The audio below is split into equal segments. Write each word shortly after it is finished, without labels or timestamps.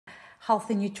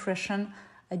healthy nutrition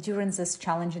during this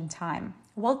challenging time.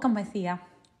 Welcome, Mathea.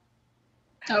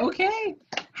 Okay.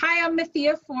 Hi, I'm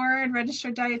Mathea Ford,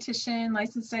 registered dietitian,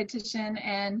 licensed dietitian,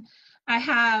 and I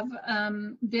have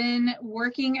been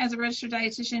working as a registered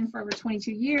dietitian for over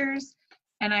 22 years,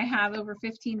 and I have over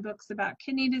 15 books about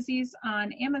kidney disease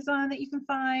on Amazon that you can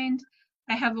find.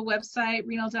 I have a website,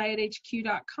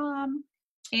 renaldiethq.com,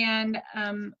 and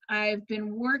I've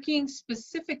been working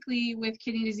specifically with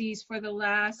kidney disease for the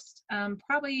last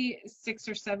probably 6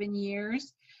 or 7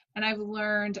 years, and I've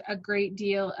learned a great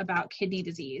deal about kidney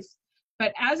disease.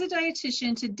 But as a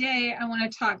dietitian today, I want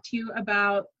to talk to you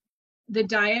about the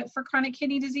diet for chronic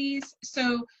kidney disease.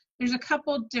 So there's a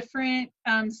couple different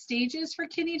stages for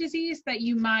kidney disease that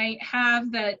you might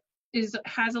have that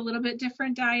has a little bit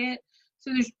different diet.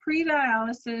 So there's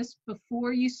pre-dialysis,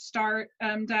 before you start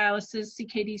dialysis,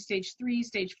 CKD stage 3,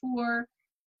 stage 4,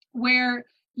 where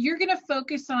you're going to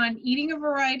focus on eating a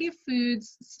variety of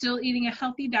foods, still eating a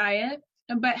healthy diet,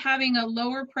 but having a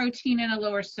lower protein and a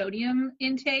lower sodium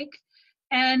intake,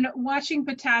 and watching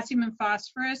potassium and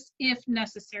phosphorus if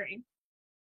necessary.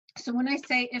 So when I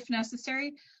say if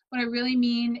necessary, what I really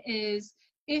mean is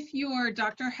if your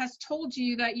doctor has told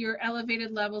you that your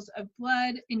elevated levels of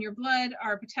blood in your blood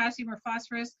are potassium or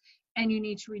phosphorus and you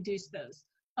need to reduce those.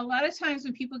 A lot of times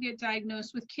when people get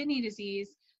diagnosed with kidney disease,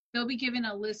 they'll be given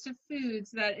a list of foods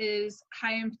that is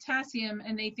high in potassium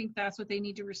and they think that's what they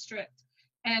need to restrict.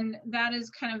 And that is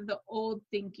kind of the old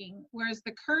thinking. Whereas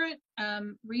the current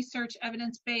research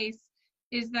evidence base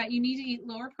is that you need to eat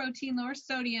lower protein, lower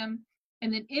sodium,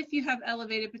 and then if you have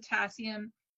elevated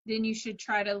potassium, then you should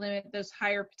try to limit those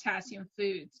higher potassium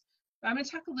foods. I'm going to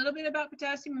talk a little bit about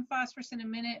potassium and phosphorus in a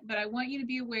minute, but I want you to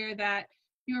be aware that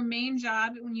your main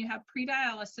job when you have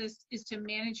pre-dialysis is to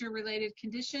manage your related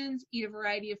conditions, eat a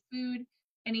variety of food,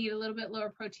 and eat a little bit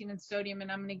lower protein and sodium,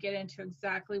 and I'm going to get into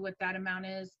exactly what that amount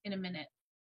is in a minute.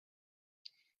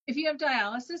 If you have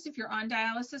dialysis, if you're on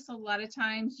dialysis, a lot of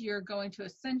times you're going to a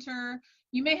center.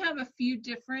 You may have there's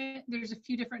a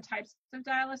few different types of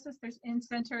dialysis. There's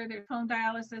in-center, there's home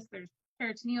dialysis, there's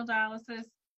peritoneal dialysis.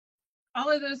 All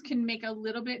of those can make a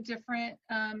little bit different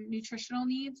nutritional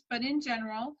needs, but in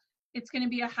general, it's going to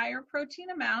be a higher protein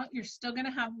amount. You're still going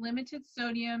to have limited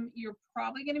sodium. You're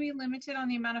probably going to be limited on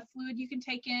the amount of fluid you can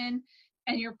take in,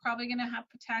 and you're probably going to have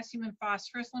potassium and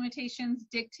phosphorus limitations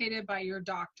dictated by your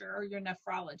doctor or your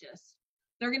nephrologist.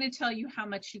 They're going to tell you how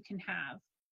much you can have.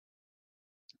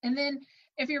 And then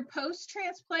if you're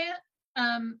post-transplant,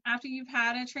 after you've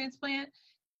had a transplant,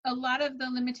 a lot of the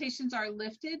limitations are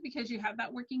lifted because you have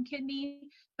that working kidney,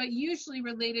 but usually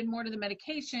related more to the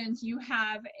medications, you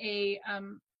have a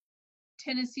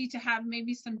tendency to have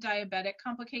maybe some diabetic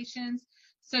complications.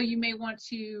 So you may want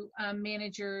to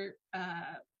manage your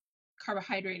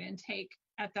carbohydrate intake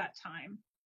at that time.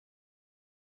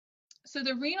 So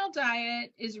the renal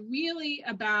diet is really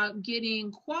about getting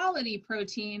quality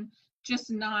protein,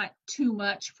 just not too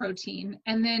much protein.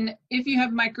 And then if you have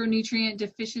micronutrient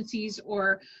deficiencies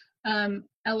or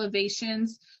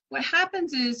elevations, what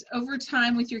happens is over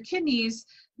time with your kidneys,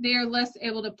 they are less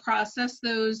able to process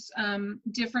those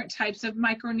different types of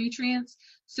micronutrients.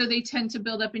 So they tend to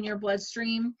build up in your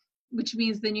bloodstream, which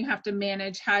means then you have to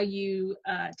manage how you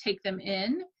take them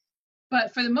in.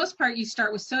 But for the most part, you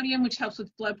start with sodium, which helps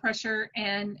with blood pressure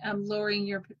and lowering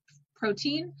your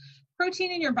protein.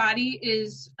 Protein in your body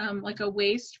is like a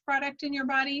waste product in your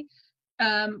body.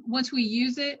 Once we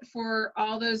use it for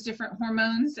all those different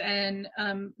hormones and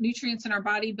nutrients in our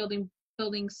body,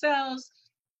 building cells,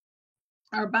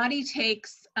 our body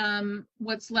takes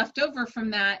what's left over from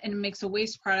that and makes a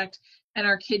waste product, and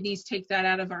our kidneys take that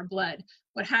out of our blood.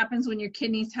 What happens when your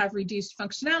kidneys have reduced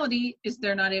functionality is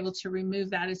they're not able to remove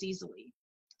that as easily.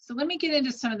 So let me get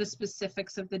into some of the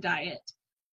specifics of the diet.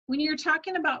 When you're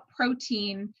talking about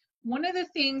protein, one of the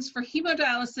things for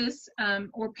hemodialysis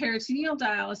or peritoneal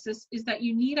dialysis is that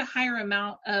you need a higher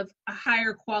amount of a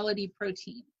higher quality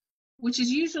protein, which is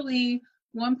usually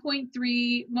 1.2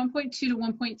 to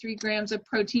 1.3 grams of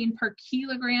protein per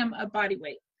kilogram of body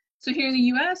weight. So here in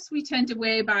the US, we tend to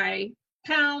weigh by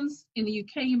pounds. In the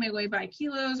UK, you may weigh by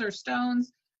kilos or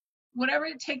stones. Whatever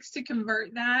it takes to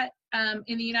convert that.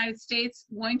 In the United States,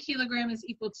 1 kilogram is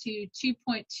equal to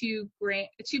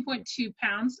 2.2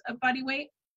 pounds of body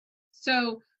weight.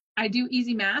 So I do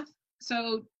easy math.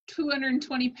 So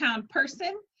 220-pound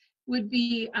person would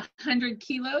be 100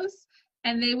 kilos,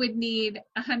 and they would need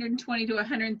 120 to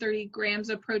 130 grams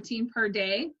of protein per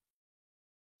day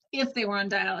if they were on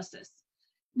dialysis.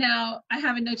 Now, I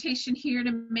have a notation here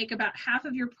to make about half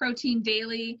of your protein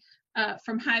daily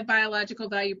from high biological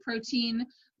value protein.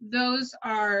 Those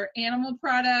are animal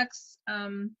products,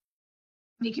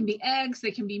 They can be eggs,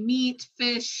 they can be meat,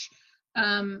 fish.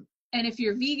 And if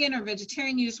you're vegan or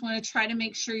vegetarian, you just want to try to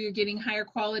make sure you're getting higher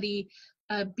quality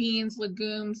beans,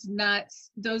 legumes,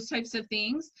 nuts, those types of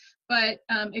things. But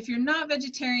if you're not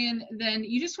vegetarian, then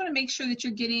you just want to make sure that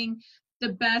you're getting the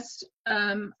best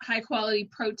high quality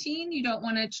protein. You don't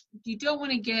want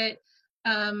to get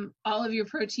all of your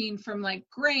protein from like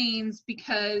grains,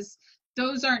 because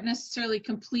those aren't necessarily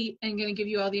complete and going to give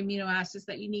you all the amino acids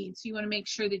that you need. So you want to make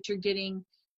sure that you're getting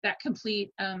that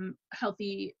complete,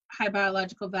 healthy, high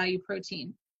biological value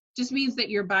protein. Just means that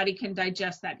your body can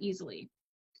digest that easily.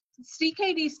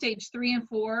 CKD stage 3 and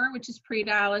 4, which is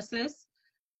pre-dialysis,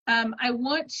 I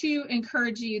want to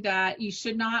encourage you that you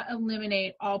should not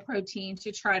eliminate all protein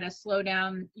to try to slow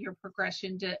down your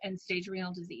progression to end-stage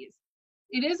renal disease.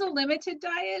 It is a limited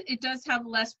diet. It does have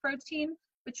less protein,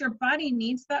 but your body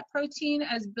needs that protein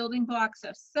as building blocks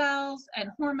of cells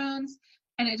and hormones,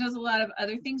 and it does a lot of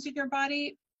other things in your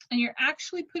body. And you're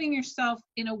actually putting yourself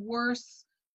in a worse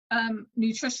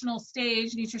nutritional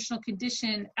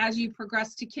condition as you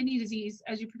progress to kidney disease,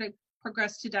 as you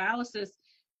progress to dialysis,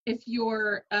 if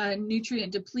you're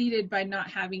nutrient depleted by not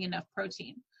having enough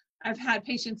protein. I've had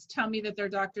patients tell me that their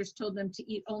doctors told them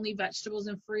to eat only vegetables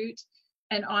and fruit,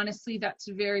 and honestly, that's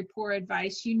very poor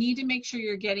advice. You need to make sure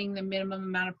you're getting the minimum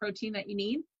amount of protein that you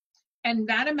need, and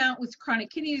that amount with chronic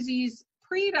kidney disease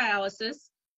pre-dialysis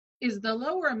is the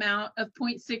lower amount of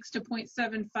 0.6 to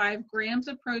 0.75 grams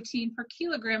of protein per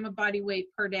kilogram of body weight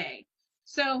per day.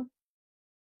 So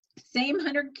same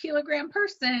 100 kilogram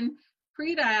person,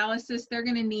 pre-dialysis, they're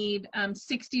going to need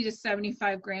 60 to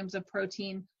 75 grams of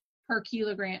protein per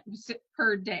kilogram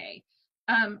per day.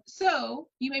 So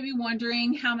you may be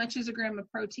wondering, how much is a gram of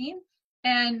protein?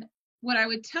 And what I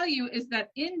would tell you is that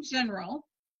in general,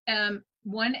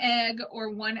 1 egg or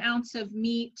 1 ounce of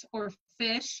meat or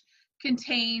fish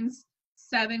contains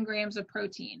 7 grams of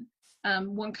protein.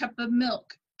 1 cup of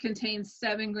milk contains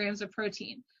 7 grams of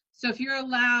protein. So if you're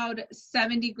allowed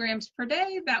 70 grams per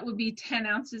day, that would be 10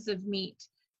 ounces of meat.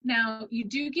 Now, you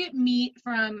do get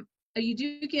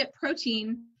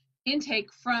protein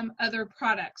intake from other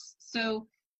products. So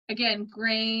again,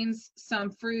 grains,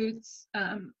 some fruits,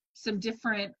 some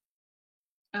different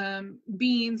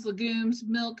beans, legumes,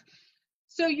 milk.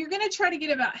 So you're going to try to get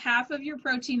about half of your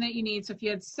protein that you need. So if you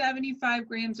had 75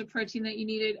 grams of protein that you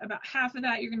needed, about half of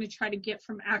that you're going to try to get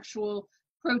from actual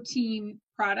protein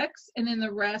products, and then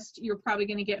the rest you're probably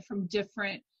going to get from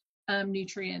different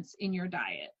nutrients in your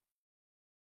diet.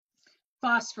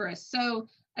 Phosphorus. So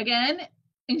again,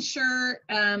 ensure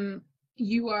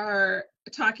you are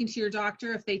talking to your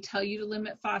doctor. If they tell you to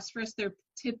limit phosphorus, they're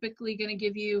typically going to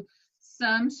give you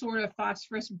some sort of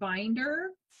phosphorus binder.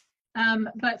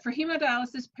 But for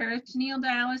hemodialysis, peritoneal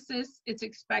dialysis, it's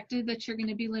expected that you're going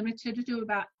to be limited to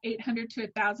about 800 to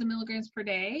 1,000 milligrams per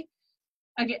day.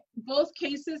 Again, both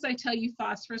cases, I tell you,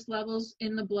 phosphorus levels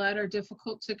in the blood are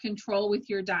difficult to control with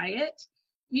your diet.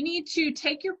 You need to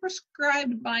take your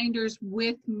prescribed binders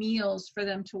with meals for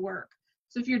them to work.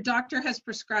 So if your doctor has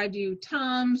prescribed you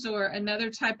Tums or another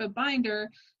type of binder,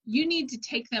 you need to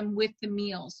take them with the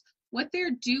meals. What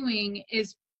they're doing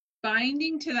is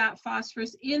binding to that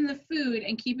phosphorus in the food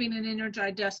and keeping it in your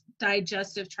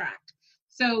digestive tract.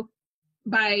 So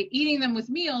by eating them with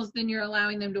meals, then you're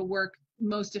allowing them to work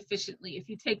most efficiently. If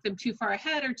you take them too far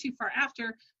ahead or too far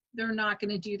after, they're not going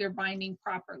to do their binding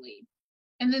properly.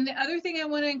 And then the other thing I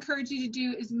want to encourage you to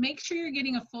do is make sure you're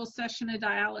getting a full session of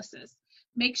dialysis.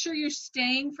 Make sure you're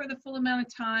staying for the full amount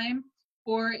of time,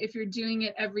 or if you're doing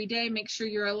it every day, make sure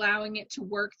you're allowing it to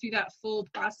work through that full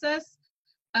process.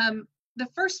 The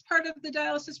first part of the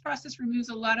dialysis process removes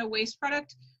a lot of waste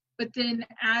product, but then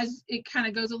as it kind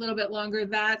of goes a little bit longer,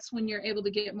 that's when you're able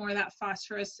to get more of that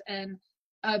phosphorus and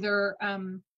other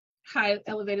high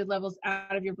elevated levels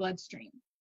out of your bloodstream.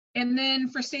 And then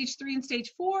for stage 3 and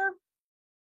stage 4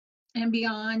 and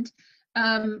beyond,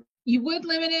 you would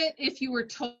limit it if you were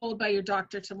told by your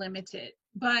doctor to limit it.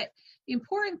 But the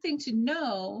important thing to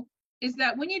know is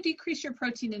that when you decrease your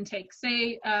protein intake,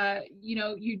 say,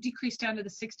 you decrease down to the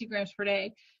 60 grams per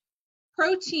day,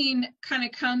 protein kind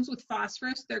of comes with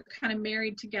phosphorus. They're kind of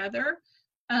married together.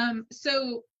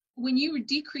 So when you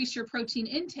decrease your protein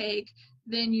intake,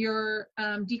 then you're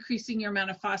decreasing your amount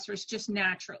of phosphorus just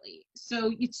naturally.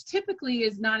 So it typically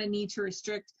is not a need to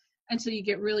restrict until you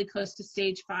get really close to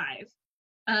stage 5.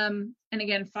 And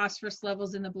again, phosphorus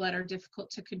levels in the blood are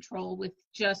difficult to control with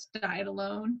just diet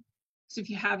alone. So if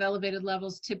you have elevated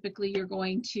levels, typically you're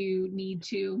going to need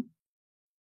to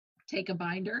take a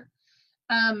binder.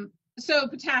 So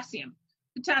potassium.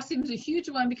 Potassium is a huge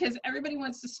one because everybody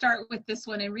wants to start with this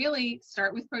one, and really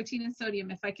start with protein and sodium.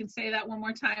 If I can say that one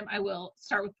more time, I will.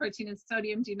 Start with protein and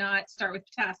sodium. Do not start with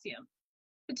potassium.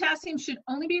 Potassium should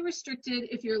only be restricted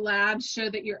if your labs show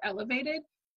that you're elevated.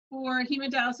 For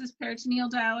hemodialysis, peritoneal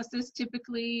dialysis,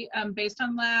 typically based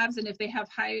on labs, and if they have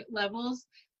high levels,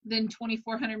 then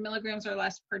 2,400 milligrams or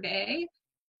less per day.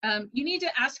 You need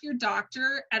to ask your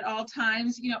doctor at all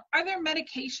times, are there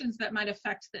medications that might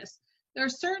affect this? There are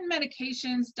certain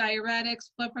medications,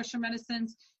 diuretics, blood pressure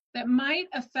medicines, that might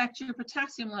affect your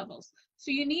potassium levels.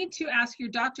 So you need to ask your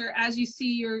doctor as you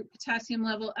see your potassium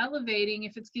level elevating,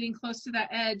 if it's getting close to that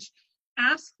edge,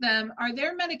 ask them, are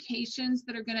there medications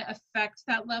that are going to affect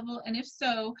that level? And if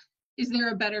so, is there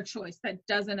a better choice that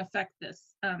doesn't affect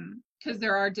this? Because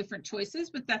there are different choices,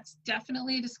 but that's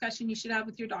definitely a discussion you should have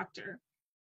with your doctor.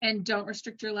 And don't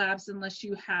restrict your labs unless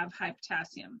you have high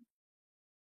potassium.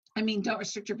 Don't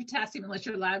restrict your potassium unless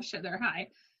your labs show they're high.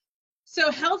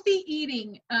 So healthy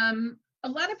eating. A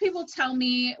lot of people tell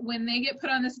me when they get put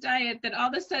on this diet that all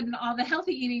of a sudden all the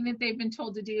healthy eating that they've been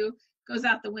told to do goes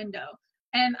out the window.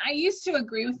 And I used to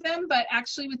agree with them, but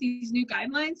actually with these new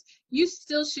guidelines, you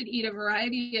still should eat a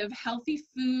variety of healthy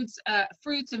foods,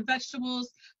 fruits and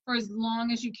vegetables for as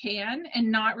long as you can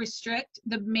and not restrict.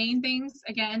 The main things,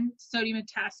 again, sodium and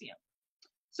potassium.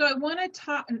 So I want to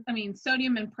talk,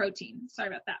 sodium and protein. Sorry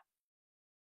about that.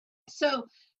 So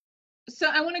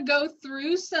I want to go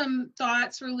through some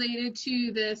thoughts related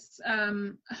to this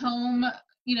home,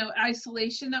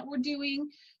 isolation that we're doing.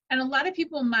 And a lot of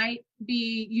people might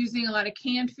be using a lot of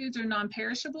canned foods or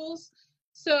non-perishables.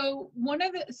 So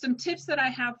some tips that I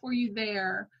have for you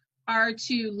there are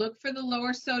to look for the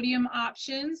lower sodium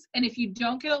options. And if you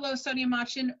don't get a low sodium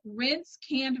option, rinse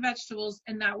canned vegetables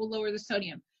and that will lower the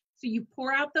sodium. So you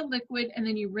pour out the liquid and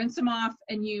then you rinse them off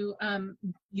and you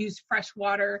use fresh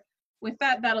water. With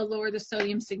that, that'll lower the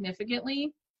sodium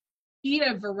significantly. Eat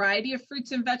a variety of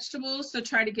fruits and vegetables. So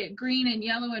try to get green and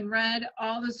yellow and red,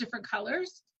 all those different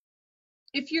colors.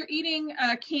 If you're eating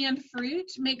canned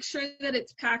fruit, make sure that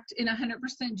it's packed in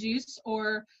 100% juice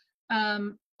or a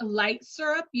light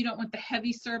syrup. You don't want the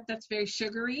heavy syrup that's very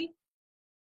sugary.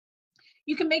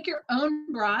 You can make your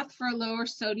own broth for a lower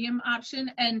sodium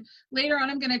option. And later on,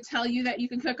 I'm going to tell you that you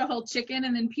can cook a whole chicken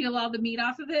and then peel all the meat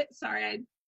off of it. Sorry, I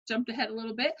jumped ahead a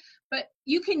little bit. But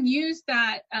you can use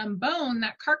that bone,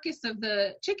 that carcass of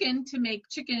the chicken, to make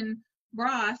chicken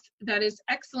broth that is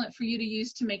excellent for you to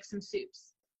use to make some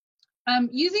soups.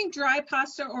 Using dry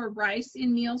pasta or rice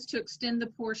in meals to extend the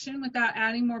portion without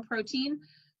adding more protein.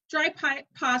 Dry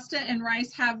pasta and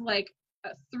rice have like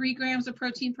 3 grams of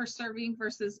protein per serving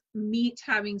versus meat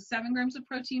having 7 grams of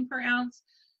protein per ounce.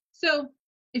 So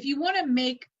if you want to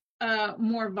make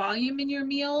more volume in your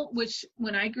meal, which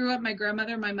when I grew up,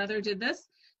 my mother did this,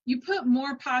 you put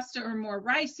more pasta or more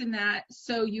rice in that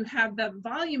so you have the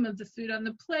volume of the food on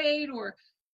the plate, or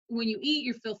when you eat,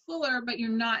 you feel fuller, but you're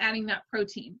not adding that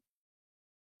protein.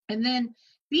 And then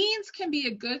beans can be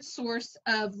a good source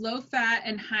of low fat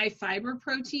and high fiber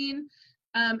protein.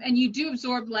 And you do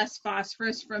absorb less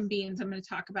phosphorus from beans. I'm going to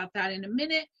talk about that in a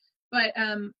minute. But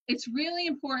it's really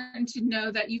important to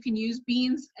know that you can use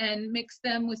beans and mix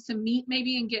them with some meat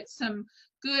maybe and get some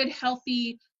good,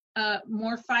 healthy,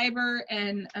 more fiber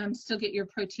and still get your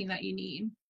protein that you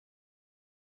need.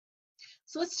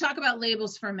 So let's talk about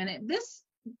labels for a minute. This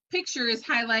picture is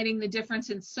highlighting the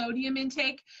difference in sodium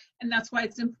intake, and that's why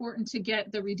it's important to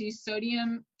get the reduced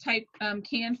sodium type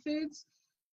canned foods.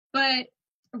 But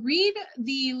read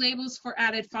the labels for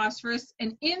added phosphorus,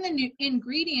 and in the new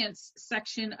ingredients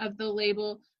section of the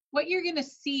label, what you're going to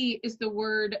see is the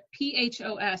word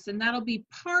PHOS, and that'll be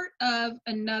part of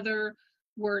another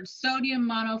word, sodium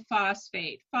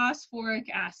monophosphate,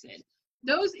 phosphoric acid.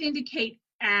 Those indicate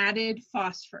added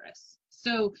phosphorus.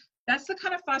 So that's the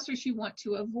kind of phosphorus you want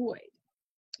to avoid.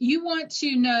 You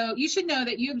should know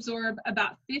that you absorb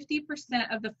about 50%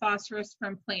 of the phosphorus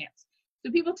from plants.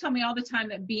 So people tell me all the time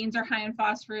that beans are high in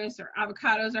phosphorus or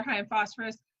avocados are high in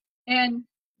phosphorus. And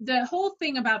the whole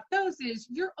thing about those is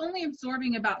you're only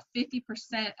absorbing about 50%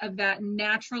 of that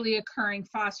naturally occurring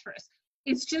phosphorus.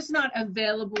 It's just not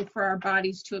available for our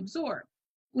bodies to absorb.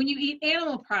 When you eat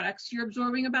animal products, you're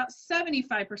absorbing about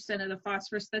 75% of the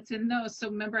phosphorus that's in those. So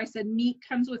remember I said meat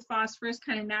comes with phosphorus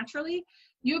kind of naturally.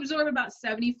 You absorb about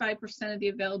 75% of the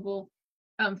available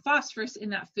phosphorus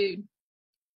in that food.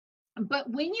 But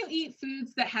when you eat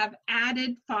foods that have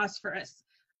added phosphorus,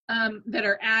 that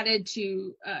are added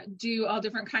to do all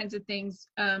different kinds of things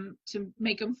to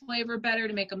make them flavor better,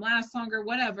 to make them last longer,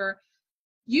 whatever,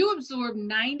 you absorb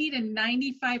 90 to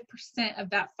 95% of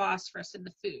that phosphorus in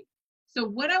the food. So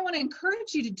what I want to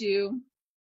encourage you to do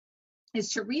is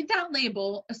to read that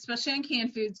label, especially on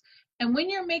canned foods. And when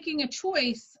you're making a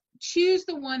choice, choose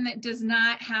the one that does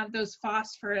not have those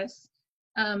phosphorus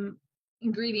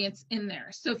ingredients in there.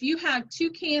 So if you have 2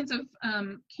 cans of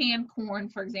canned corn,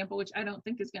 for example, which I don't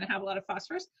think is going to have a lot of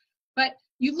phosphorus, but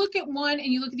you look at one and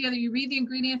you look at the other, you read the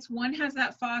ingredients, one has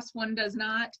that phos, one does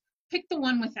not. Pick the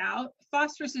one without.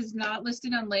 Phosphorus is not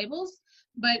listed on labels,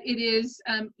 but it is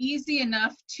easy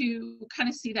enough to kind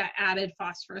of see that added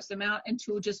phosphorus amount and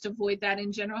to just avoid that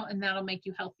in general, and that'll make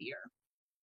you healthier.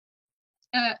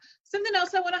 Something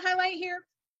else I want to highlight here,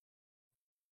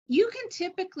 you can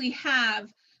typically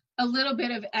have a little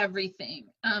bit of everything,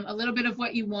 a little bit of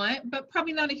what you want, but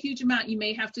probably not a huge amount. You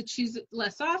may have to choose it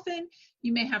less often.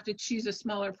 You may have to choose a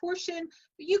smaller portion,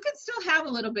 but you can still have a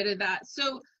little bit of that.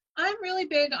 So I'm really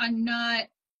big on not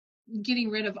getting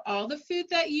rid of all the food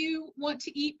that you want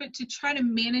to eat, but to try to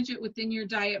manage it within your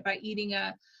diet by eating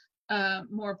a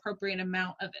more appropriate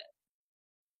amount of it.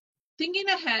 Thinking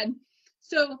ahead,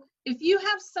 so if you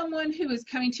have someone who is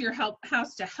coming to your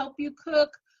house to help you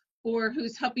cook, or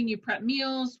who's helping you prep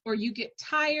meals, or you get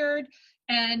tired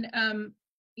and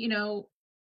you know,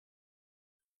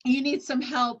 you need some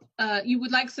help, you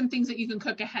would like some things that you can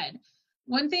cook ahead.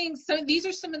 One thing, so these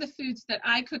are some of the foods that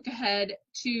I cook ahead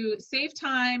to save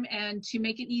time and to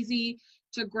make it easy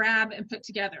to grab and put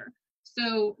together.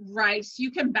 So rice,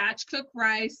 you can batch cook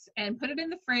rice and put it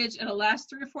in the fridge. It'll last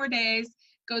 3 or 4 days,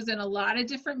 goes in a lot of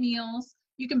different meals.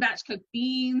 You can batch cook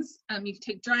beans. You can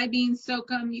take dry beans, soak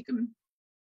them. You can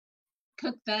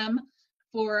cook them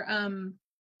for,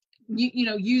 you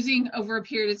know, using over a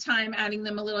period of time, adding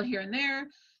them a little here and there.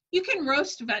 You can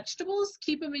roast vegetables,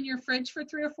 keep them in your fridge for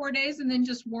 3 or 4 days, and then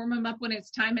just warm them up when it's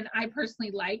time. And I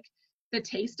personally like the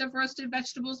taste of roasted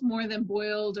vegetables more than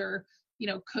boiled or, you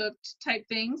know, cooked type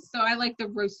things. So I like the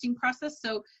roasting process.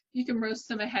 So you can roast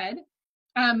them ahead.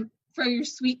 For your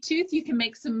sweet tooth, you can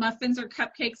make some muffins or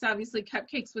cupcakes, obviously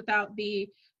cupcakes without the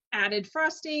added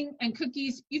frosting, and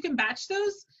cookies. You can batch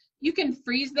those. You can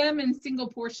freeze them in single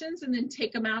portions and then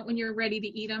take them out when you're ready to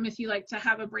eat them. If you like to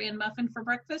have a bran muffin for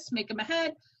breakfast, make them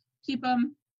ahead, keep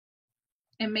them,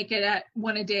 and make it at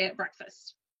 1 a day at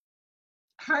breakfast.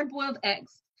 Hard-boiled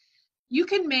eggs. You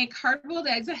can make hard-boiled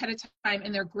eggs ahead of time,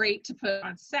 and they're great to put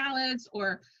on salads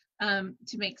or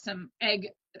to make some egg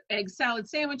salad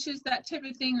sandwiches, that type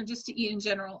of thing, or just to eat in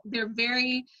general. They're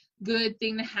very good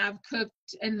thing to have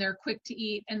cooked, and they're quick to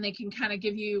eat, and they can kind of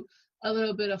give you a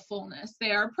little bit of fullness.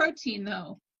 They are protein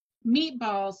though.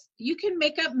 Meatballs, you can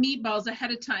make up meatballs ahead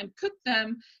of time, cook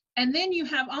them, and then you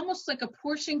have almost like a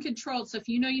portion control. So if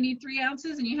you know you need 3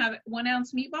 ounces and you have 1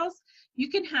 ounce meatballs, you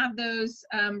can have those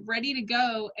ready to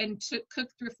go and to cook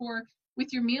 3 or 4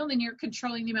 with your meal. Then you're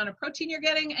controlling the amount of protein you're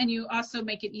getting, and you also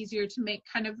make it easier to make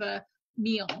kind of a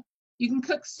meal. You can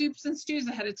cook soups and stews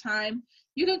ahead of time.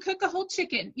 You can cook a whole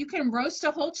chicken. You can roast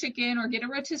a whole chicken or get a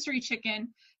rotisserie chicken,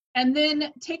 and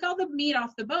then take all the meat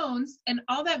off the bones, and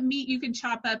all that meat you can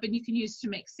chop up and you can use to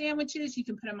make sandwiches. You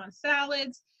can put them on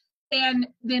salads, and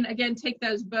then again, take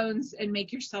those bones and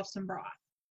make yourself some broth.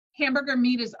 Hamburger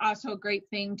meat is also a great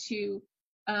thing to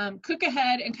cook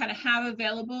ahead and kind of have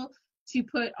available to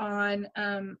put on,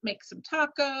 make some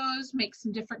tacos, make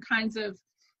some different kinds of,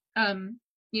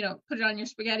 you know, put it on your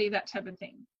spaghetti, that type of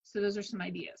thing. So those are some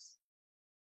ideas.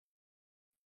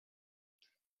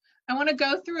 I want to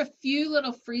go through a few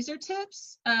little freezer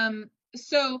tips.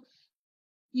 So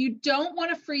you don't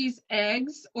want to freeze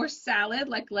eggs or salad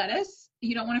like lettuce.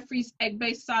 You don't want to freeze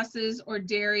egg-based sauces or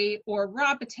dairy or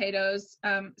raw potatoes.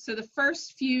 So the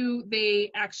first few,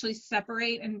 they actually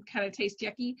separate and kind of taste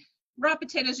yucky. Raw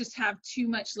potatoes just have too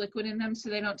much liquid in them, so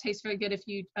they don't taste very good if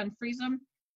you unfreeze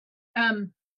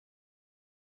them.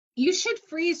 You should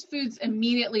freeze foods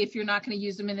immediately if you're not going to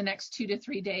use them in the next 2 to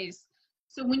 3 days.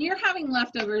 So when you're having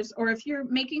leftovers, or if you're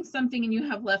making something and you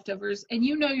have leftovers and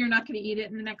you know you're not going to eat it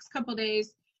in the next couple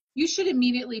days, you should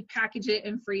immediately package it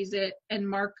and freeze it and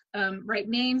mark, write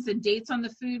names and dates on the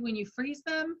food when you freeze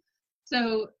them.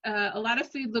 So a lot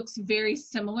of food looks very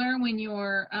similar when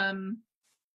you're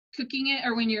cooking it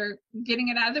or when you're getting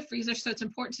it out of the freezer. So it's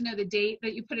important to know the date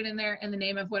that you put it in there and the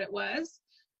name of what it was.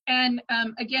 And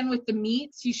again, with the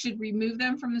meats, you should remove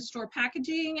them from the store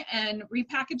packaging and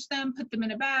repackage them, put them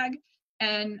in a bag,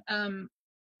 and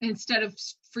instead of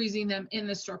freezing them in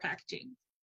the store packaging.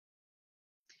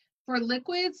 For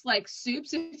liquids like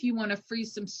soups, if you want to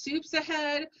freeze some soups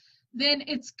ahead, then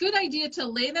it's a good idea to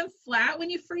lay them flat when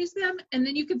you freeze them, and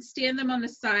then you can stand them on the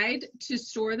side to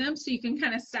store them, so you can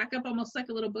kind of stack up almost like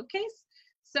a little bookcase.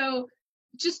 So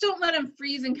just don't let them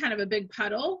freeze in kind of a big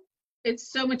puddle.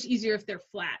 It's so much easier if they're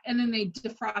flat, and then they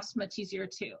defrost much easier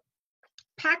too.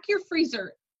 Pack your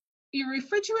freezer your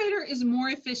refrigerator is more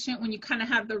efficient when you kind of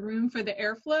have the room for the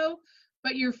airflow,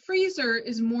 but your freezer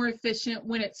is more efficient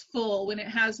when it's full, when it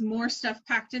has more stuff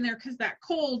packed in there, because that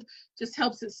cold just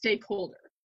helps it stay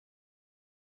colder.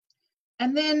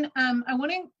 And then I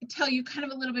want to tell you kind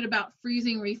of a little bit about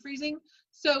freezing, refreezing.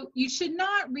 So you should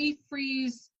not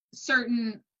refreeze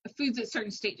certain foods at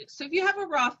certain stages. So if you have a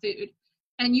raw food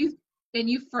and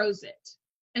you froze it,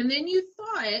 and then you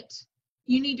thaw it,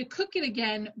 you need to cook it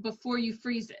again before you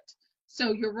freeze it.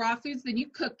 So your raw foods, then you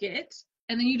cook it,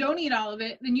 and then you don't eat all of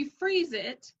it, then you freeze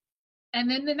it, and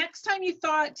then the next time you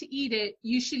thaw it to eat it,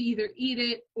 you should either eat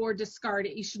it or discard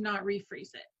it. You should not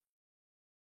refreeze it.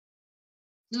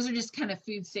 Those are just kind of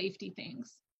food safety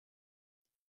things.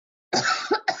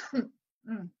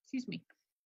 Excuse me.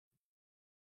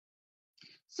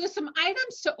 So some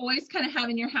items to always kind of have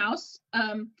in your house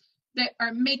that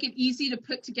make it easy to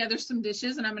put together some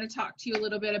dishes, and I'm going to talk to you a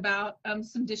little bit about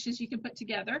some dishes you can put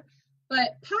together.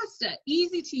 But pasta,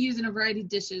 easy to use in a variety of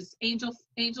dishes. Angel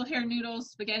hair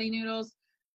noodles, spaghetti noodles,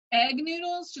 egg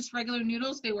noodles, just regular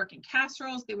noodles. They work in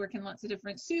casseroles. They work in lots of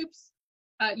different soups.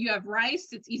 You have rice.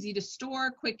 It's easy to store,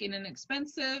 quick and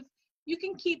inexpensive. You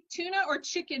can keep tuna or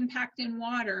chicken packed in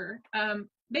water.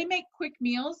 They make quick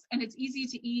meals, and it's easy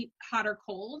to eat hot or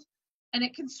cold, and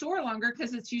it can store longer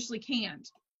because it's usually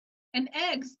canned. And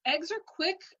eggs are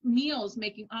quick meals,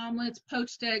 making omelets,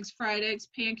 poached eggs, fried eggs,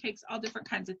 pancakes, all different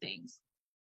kinds of things.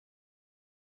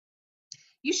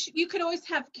 You could always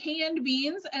have canned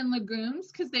beans and legumes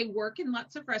because they work in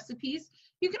lots of recipes.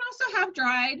 You can also have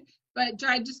dried, but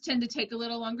dried just tend to take a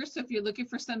little longer. So if you're looking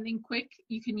for something quick,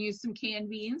 you can use some canned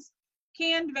beans.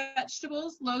 Canned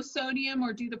vegetables, low sodium,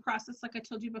 or do the process like I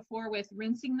told you before with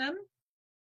rinsing them.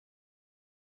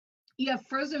 You have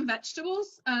frozen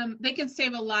vegetables. They can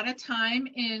save a lot of time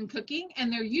in cooking,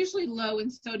 and they're usually low in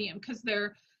sodium because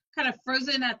they're kind of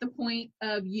frozen at the point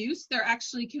of use. They're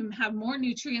actually can have more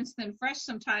nutrients than fresh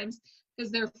sometimes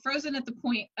because they're frozen at the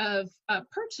point of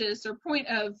purchase or point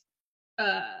of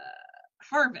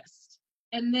harvest.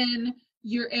 And then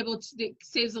you're able to, it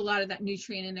saves a lot of that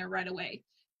nutrient in there right away.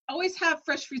 Always have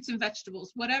fresh fruits and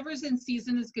vegetables. Whatever's in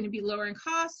season is going to be lower in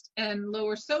cost and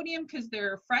lower sodium because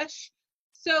they're fresh.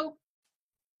 So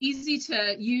easy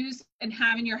to use and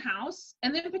have in your house.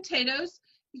 And then potatoes,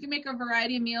 you can make a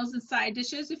variety of meals and side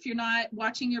dishes. If you're not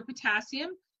watching your potassium,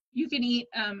 you can eat,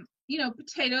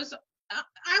 potatoes.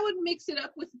 I would mix it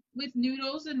up with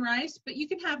noodles and rice, but you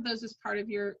can have those as part of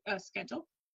your schedule.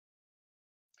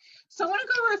 So I want to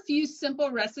go over a few simple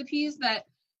recipes that,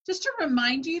 just to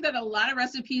remind you that a lot of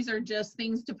recipes are just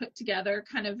things to put together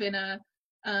kind of in a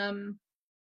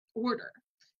order.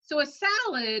 So a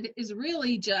salad is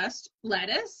really just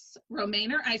lettuce,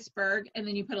 romaine or iceberg, and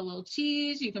then you put a little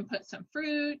cheese, you can put some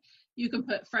fruit, you can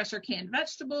put fresh or canned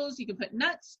vegetables, you can put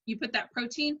nuts, you put that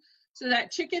protein. So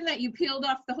that chicken that you peeled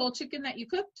off the whole chicken that you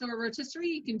cooked, or a rotisserie,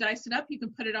 you can dice it up, you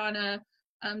can put it on a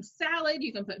salad,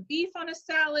 you can put beef on a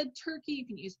salad, turkey, you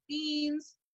can use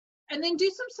beans, and then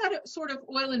do some sort of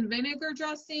oil and vinegar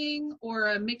dressing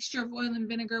or a mixture of oil and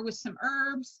vinegar with some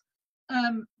herbs.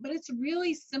 But it's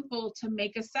really simple to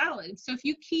make a salad. So if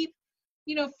you keep,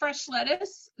 fresh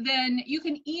lettuce, then you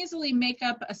can easily make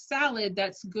up a salad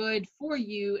that's good for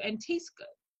you and tastes good.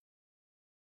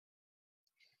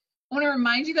 I want to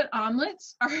remind you that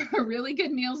omelets are really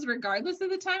good meals regardless of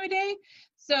the time of day.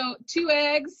 So 2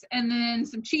 eggs and then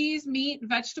some cheese, meat,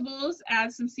 vegetables,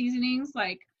 add some seasonings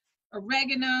like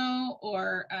oregano,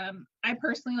 or I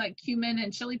personally like cumin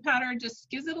and chili powder, just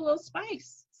gives it a little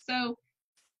spice. So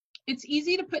it's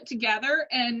easy to put together,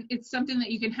 and it's something that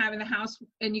you can have in the house,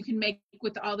 and you can make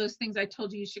with all those things I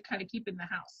told you should kind of keep in the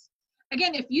house.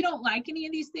 Again, if you don't like any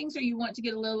of these things, or you want to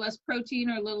get a little less protein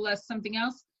or a little less something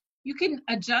else, you can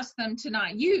adjust them to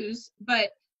not use, but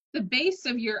the base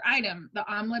of your item,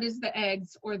 the omelet is the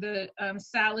eggs, or the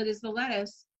salad is the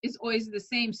lettuce, is always the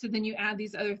same. So then you add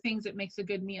these other things, it makes a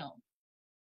good meal.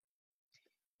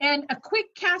 And a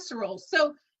quick casserole.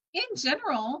 So in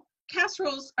general,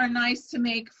 casseroles are nice to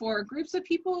make for groups of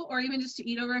people, or even just to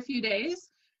eat over a few days.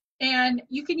 And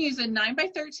you can use a 9 by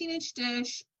 13 inch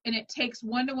dish, and it takes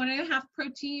 1 to 1.5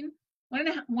 protein, 1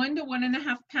 to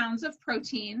 1.5 pounds of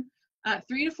protein,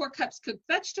 3 to 4 cups cooked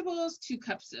vegetables, 2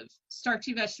 cups of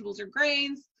starchy vegetables or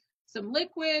grains, some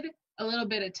liquid, a little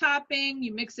bit of topping.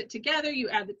 You mix it together, you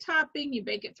add the topping, you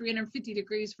bake it 350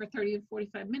 degrees for 30 to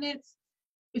 45 minutes.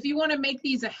 If you want to make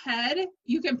these ahead,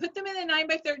 you can put them in a 9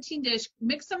 by 13 dish,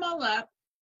 mix them all up,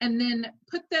 and then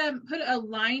put a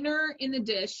liner in the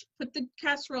dish, put the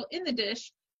casserole in the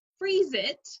dish, freeze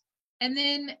it, and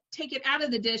then take it out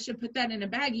of the dish and put that in a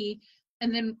baggie.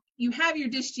 And then you have your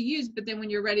dish to use, but then when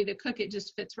you're ready to cook, it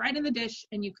just fits right in the dish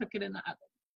and you cook it in the oven.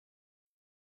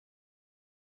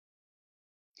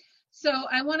 So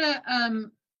I want to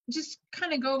just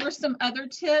kind of go over some other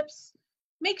tips.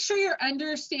 Make sure you're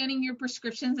understanding your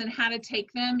prescriptions and how to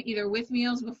take them, either with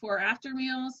meals, before or after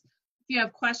meals. If you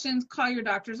have questions, call your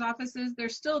doctor's offices. They're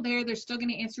still there. They're still going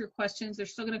to answer your questions. They're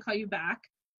still going to call you back.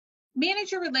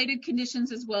 Manage your related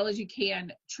conditions as well as you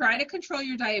can. Try to control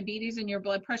your diabetes and your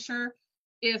blood pressure.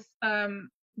 If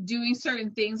doing certain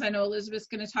things, I know Elizabeth's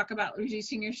going to talk about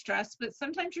reducing your stress, but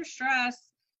sometimes your stress,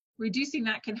 reducing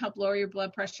that can help lower your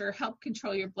blood pressure, help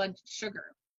control your blood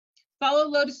sugar. Follow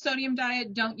low sodium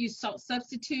diet. Don't use salt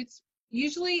substitutes.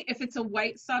 Usually, if it's a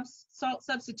white salt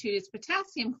substitute, it's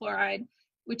potassium chloride,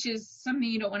 which is something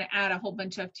you don't want to add a whole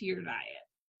bunch of to your diet.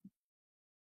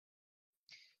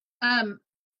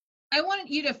 I want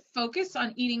you to focus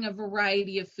on eating a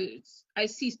variety of foods. I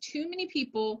see too many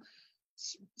people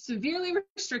severely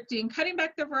restricting, cutting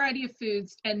back the variety of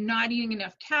foods and not eating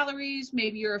enough calories.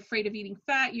 Maybe you're afraid of eating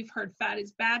fat. You've heard fat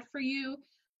is bad for you,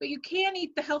 but you can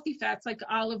eat the healthy fats like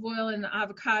olive oil and the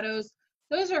avocados.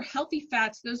 Those are healthy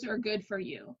fats. Those are good for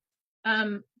you.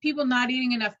 People not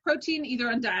eating enough protein,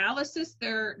 either on dialysis,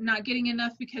 they're not getting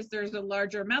enough because there's a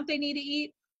larger amount they need to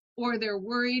eat, or they're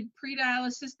worried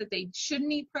pre-dialysis that they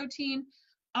shouldn't eat protein.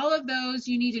 All of those,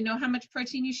 you need to know how much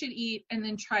protein you should eat and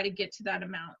then try to get to that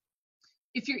amount.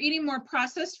 If you're eating more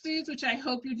processed foods, which I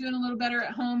hope you're doing a little better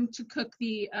at home to cook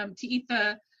the, to eat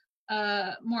the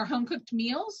more home-cooked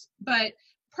meals, but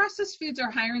processed foods are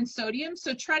higher in sodium,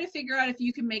 so try to figure out if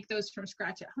you can make those from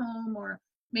scratch at home or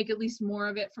make at least more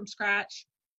of it from scratch.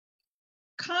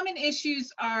 Common issues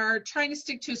are trying to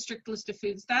stick to a strict list of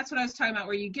foods. That's what I was talking about,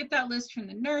 where you get that list from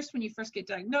the nurse when you first get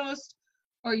diagnosed,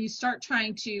 or you start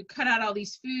trying to cut out all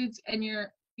these foods and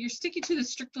you're sticking to the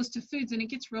strict list of foods and it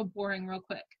gets real boring real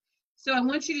quick. So I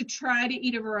want you to try to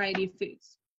eat a variety of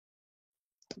foods.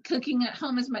 Cooking at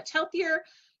home is much healthier.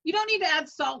 You don't need to add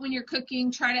salt when you're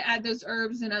cooking. Try to add those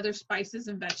herbs and other spices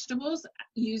and vegetables.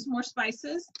 Use more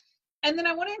spices. And then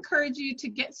I want to encourage you to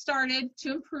get started,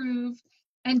 to improve,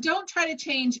 and don't try to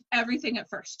change everything at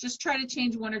first. Just try to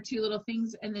change one or two little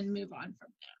things and then move on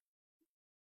from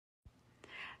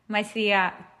there.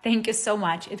 Mathea, thank you so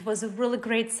much. It was a really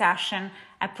great session.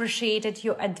 Appreciated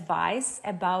your advice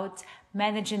about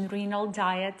managing renal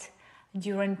diet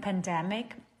during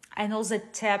pandemic and also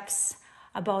tips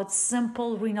about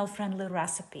simple renal friendly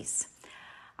recipes.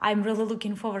 I'm really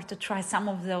looking forward to try some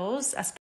of those,